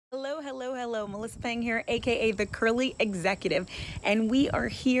Hello, hello, hello. Melissa Pang here, aka the Curly Executive, and we are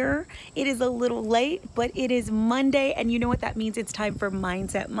here. It is a little late, but it is Monday, and you know what that means. It's time for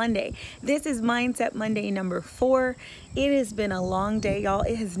Mindset Monday. This is Mindset Monday number 4. It has been a long day, y'all.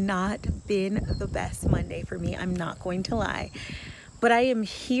 It has not been the best Monday for me. I'm not going to lie. But I am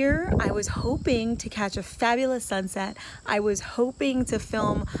here. I was hoping to catch a fabulous sunset. I was hoping to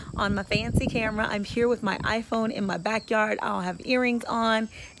film on my fancy camera. I'm here with my iPhone in my backyard. I don't have earrings on.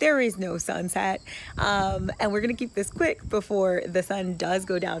 There is no sunset. And we're gonna keep this quick before the sun does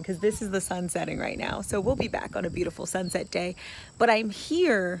go down because this is the sun setting right now. So we'll be back on a beautiful sunset day. But I'm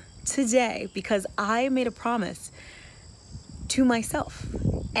here today because I made a promise to myself.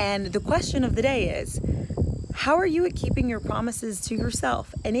 And the question of the day is, how are you at keeping your promises to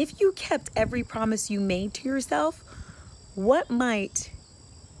yourself? And if you kept every promise you made to yourself, what might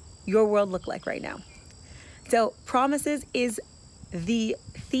your world look like right now? So promises is the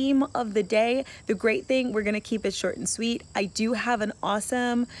theme of the day. The great thing, we're gonna keep it short and sweet. I do have an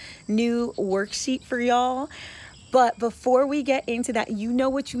awesome new worksheet for y'all. But before we get into that, you know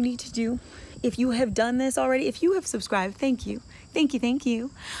what you need to do. If you have done this already, if you have subscribed, thank you. Thank you, thank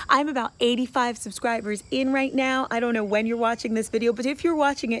you. I'm about 85 subscribers in right now. I don't know when you're watching this video, but if you're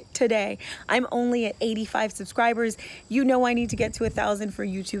watching it today, I'm only at 85 subscribers. You know I need to get to 1,000 for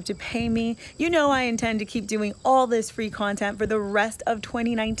YouTube to pay me. You know I intend to keep doing all this free content for the rest of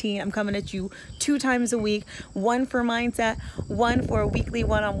 2019. I'm coming at you 2 times a week, one for mindset, one for a weekly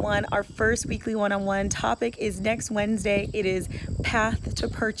one-on-one. Our first weekly one-on-one topic is next Wednesday. It is path to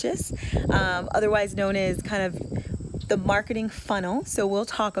purchase, otherwise known as kind of the marketing funnel. So we'll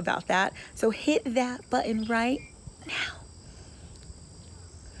talk about that. So hit that button right now.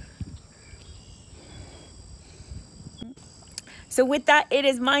 So with that, it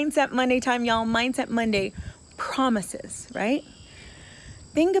is Mindset Monday time, y'all. Mindset Monday promises, right?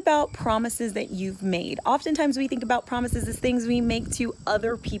 Think about promises that you've made. Oftentimes we think about promises as things we make to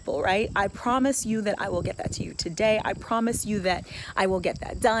other people, right? I promise you that I will get that to you today. I promise you that I will get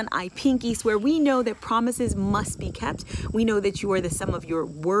that done. I pinky swear. We know that promises must be kept. We know that you are the sum of your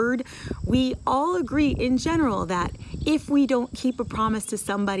word. We all agree in general that if we don't keep a promise to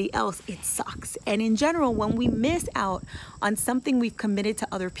somebody else, it sucks. And in general, when we miss out on something we've committed to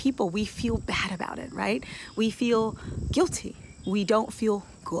other people, we feel bad about it, right? We feel guilty. We don't feel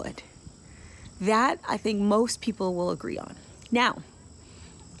good. That, I think most people will agree on. Now,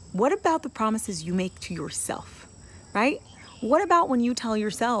 what about the promises you make to yourself, right? What about when you tell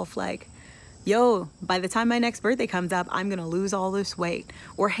yourself like, yo, by the time my next birthday comes up, I'm gonna lose all this weight.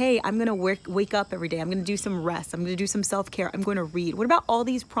 Or hey, I'm gonna wake up every day. I'm gonna do some rest. I'm gonna do some self-care. I'm gonna read. What about all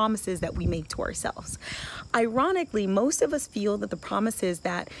these promises that we make to ourselves? Ironically, most of us feel that the promises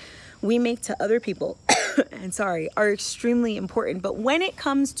that we make to other people and are extremely important. But when it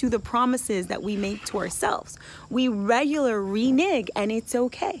comes to the promises that we make to ourselves, we regularly renege, and it's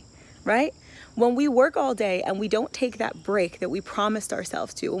okay, right? When we work all day and we don't take that break that we promised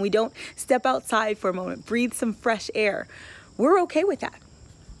ourselves to, when we don't step outside for a moment, breathe some fresh air, we're okay with that.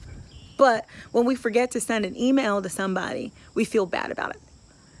 But when we forget to send an email to somebody, we feel bad about it.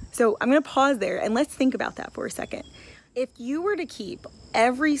 So I'm gonna pause there and let's think about that for a second. If you were to keep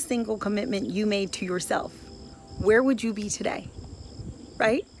every single commitment you made to yourself, where would you be today,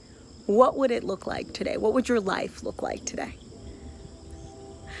 right? What would it look like today? What would your life look like today?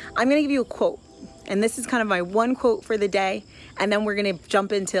 I'm gonna give you a quote, and this is kind of my one quote for the day, and then we're gonna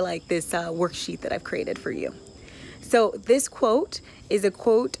jump into like this worksheet that I've created for you. So this quote is a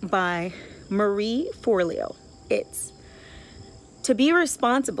quote by Marie Forleo. It's, "To be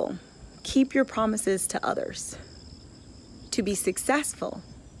responsible, keep your promises to others. To be successful,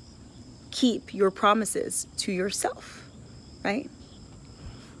 keep your promises to yourself," right?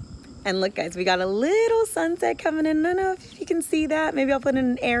 And look, guys, we got a little sunset coming in. I don't know if you can see that. Maybe I'll put in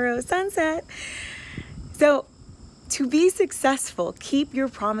an arrow, sunset. So to be successful, keep your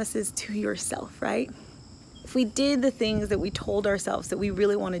promises to yourself, right? If we did the things that we told ourselves that we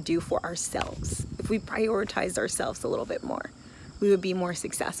really want to do for ourselves, if we prioritized ourselves a little bit more, we would be more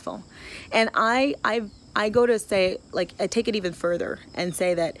successful. And I go to say, like, I take it even further and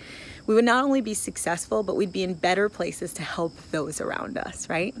say that we would not only be successful, but we'd be in better places to help those around us,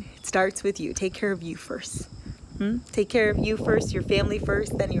 right? It starts with you. Take care of you first. Take care of you first, your family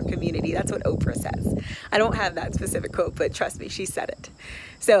first, then your community. That's what Oprah says. I don't have that specific quote, but trust me, she said it.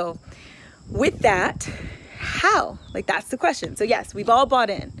 So with that, how? Like, that's the question. So yes, we've all bought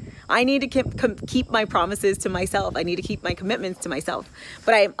in. I need to keep my promises to myself. I need to keep my commitments to myself,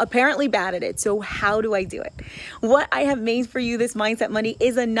 but I'm apparently bad at it. So how do I do it? What I have made for you this Mindset Monday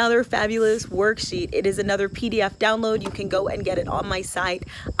is another fabulous worksheet. It is another PDF download. You can go and get it on my site.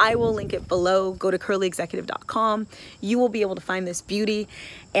 I will link it below. Go to curlyexecutive.com. You will be able to find this beauty,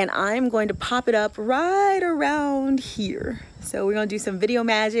 and I'm going to pop it up right around here. So we're going to do some video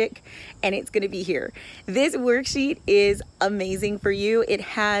magic, and it's going to be here. This worksheet is amazing for you. It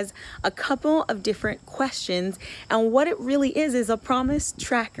has a couple of different questions, and what it really is a promise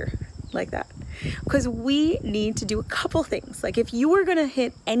tracker like that. Because we need to do a couple things. Like if you are going to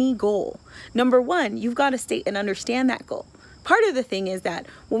hit any goal, number one, you've got to state and understand that goal. Part of the thing is that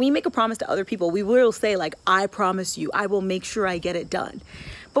when we make a promise to other people, we will say like, I promise you, I will make sure I get it done.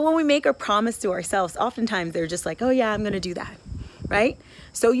 But when we make a promise to ourselves, oftentimes they're just like, oh yeah, I'm going to do that, right?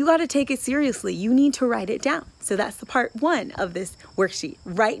 So you got to take it seriously. You need to write it down. So that's the part one of this worksheet.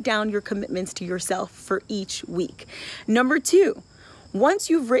 Write down your commitments to yourself for each week. Number two, once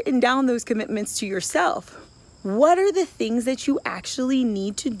you've written down those commitments to yourself, what are the things that you actually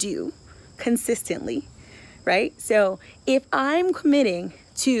need to do consistently, right? So if I'm committing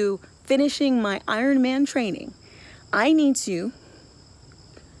to finishing my Ironman training, I need to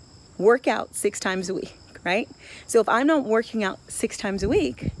work out 6 times a week, right? So if I'm not working out 6 times a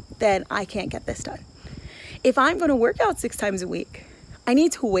week, then I can't get this done. If I'm going to work out 6 times a week, I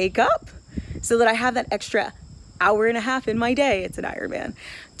need to wake up so that I have that extra hour and a half in my day, it's an Ironman,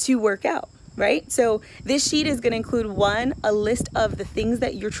 to work out, right? So this sheet is going to include a list of the things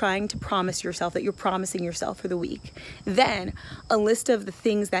that you're trying to promise yourself, that you're promising yourself for the week. Then a list of the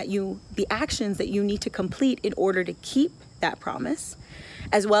things that the actions that you need to complete in order to keep that promise,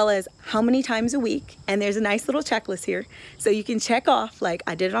 as well as how many times a week. And there's a nice little checklist here. So you can check off, like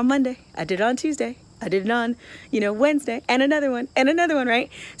I did it on Monday, I did it on Tuesday, I did it on, Wednesday, and another one,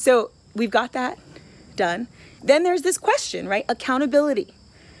 right? So we've got that done. Then there's this question, right? Accountability.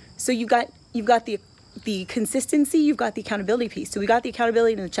 So you've got the consistency, you've got the accountability piece. So we got the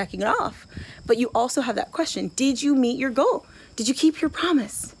accountability and the checking it off, but you also have that question. Did you meet your goal? Did you keep your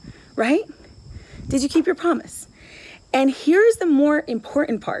promise, right? Did you keep your promise? And here's the more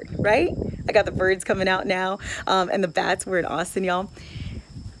important part, right? I got the birds coming out now, and the bats were in Austin, y'all.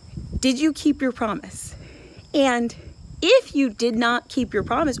 Did you keep your promise? And if you did not keep your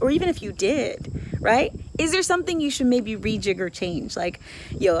promise, or even if you did, right? Is there something you should maybe rejig or change? Like,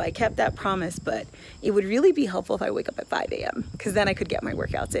 I kept that promise, but it would really be helpful if I wake up at 5 a.m. because then I could get my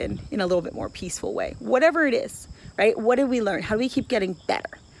workouts in a little bit more peaceful way. Whatever it is, right? What did we learn? How do we keep getting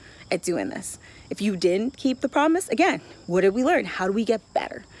better at doing this? If you didn't keep the promise, again, what did we learn? How do we get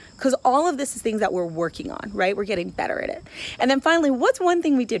better? Because all of this is things that we're working on, right? We're getting better at it. And then finally, what's one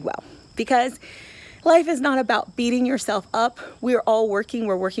thing we did well? Because life is not about beating yourself up. We're all working.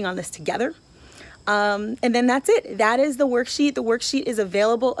 We're working on this together. And then that's it. That is the worksheet. The worksheet is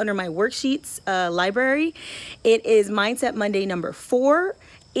available under my worksheets library. It is Mindset Monday number 4.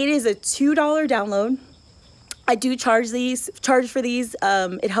 It is a $2 download. I do charge for these.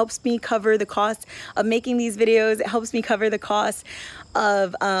 It helps me cover the cost of making these videos. It helps me cover the cost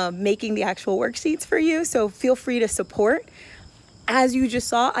of making the actual worksheets for you. So feel free to support. As you just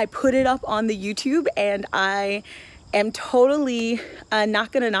saw, I put it up on the YouTube, and I am totally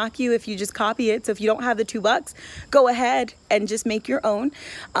not gonna knock you if you just copy it. So if you don't have the $2, go ahead and just make your own.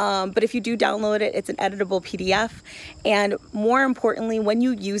 But if you do download it, it's an editable PDF. And more importantly, when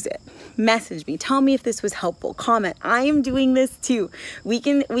you use it, message me, tell me if this was helpful, comment. I am doing this too. We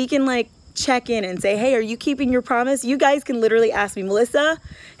can like check in and say, hey, are you keeping your promise? You guys can literally ask me, Melissa,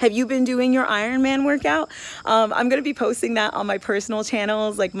 have you been doing your Ironman workout? I'm going to be posting that on my personal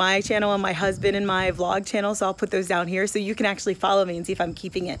channels, like my channel and my husband and my vlog channel. So I'll put those down here so you can actually follow me and see if I'm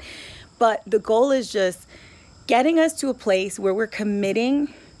keeping it. But the goal is just getting us to a place where we're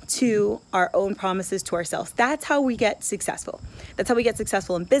committing to our own promises to ourselves. That's how we get successful. That's how we get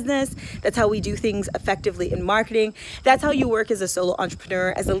successful in business. That's how we do things effectively in marketing. That's how you work as a solo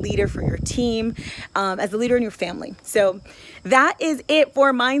entrepreneur, as a leader for your team, as a leader in your family. So that is it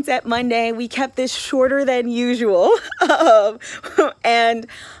for Mindset Monday. We kept this shorter than usual. And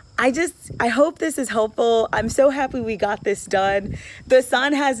I hope this is helpful. I'm so happy we got this done. The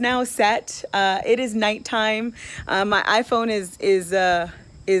sun has now set. It is nighttime. My iPhone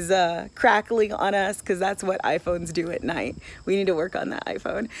is crackling on us because that's what iPhones do at night. We need to work on that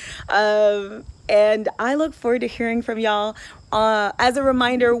iPhone. And I look forward to hearing from y'all. As a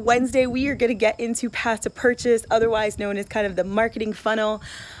reminder, Wednesday we are going to get into path to purchase, otherwise known as kind of the marketing funnel.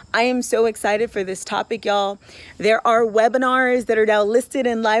 I am so excited for this topic, y'all. There are webinars that are now listed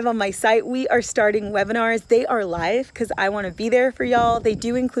and live on my site. We are starting webinars. They are live because I want to be there for y'all. They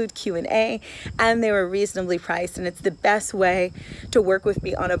do include Q&A and they were reasonably priced, and it's the best way to work with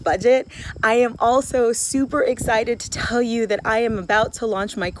me on a budget. I am also super excited to tell you that I am about to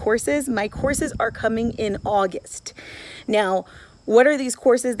launch my courses. My courses are coming in August. Now, what are these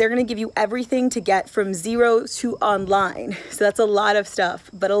courses? They're going to give you everything to get from zero to online. So that's a lot of stuff,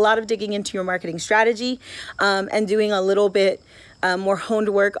 but a lot of digging into your marketing strategy and doing a little bit more honed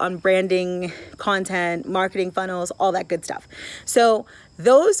work on branding, content, marketing funnels, all that good stuff. So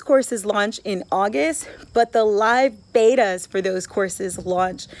those courses launch in August, but the live betas for those courses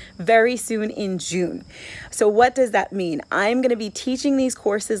launch very soon in June. So what does that mean? I'm going to be teaching these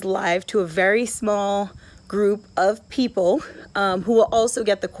courses live to a very small group of people who will also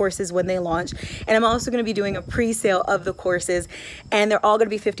get the courses when they launch. And I'm also going to be doing a pre-sale of the courses, and they're all going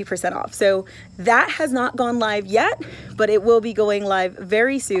to be 50% off. So that has not gone live yet, but it will be going live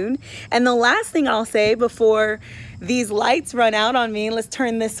very soon. And the last thing I'll say before these lights run out on me, let's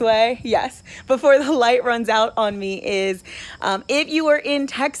turn this way. Yes, before the light runs out on me is if you are in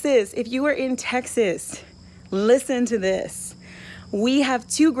Texas, listen to this. We have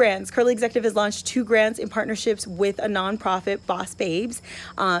 2 grants. Curly Executive has launched 2 grants in partnerships with a nonprofit, Boss Babes,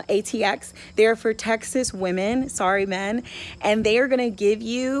 ATX. They're for Texas women, sorry men, and they are going to give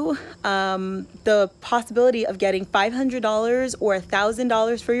you the possibility of getting $500 or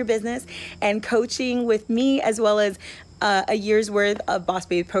 $1,000 for your business and coaching with me, as well as a year's worth of Boss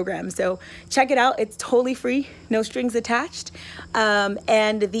Babe programs. So check it out. It's totally free, no strings attached.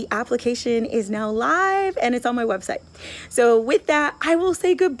 And the application is now live and it's on my website. So with that, I will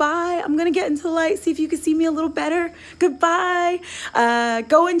say goodbye. I'm going to get into the light, see if you can see me a little better. Goodbye.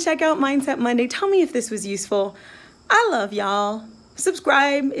 Go and check out Mindset Monday. Tell me if this was useful. I love y'all.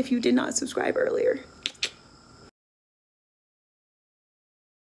 Subscribe if you did not subscribe earlier.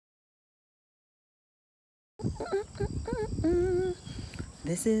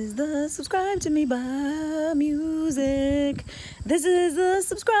 This is the subscribe to me by music. This is the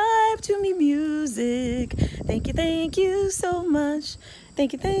subscribe to me music. Thank you so much.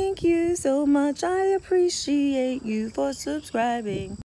 Thank you so much. I appreciate you for subscribing.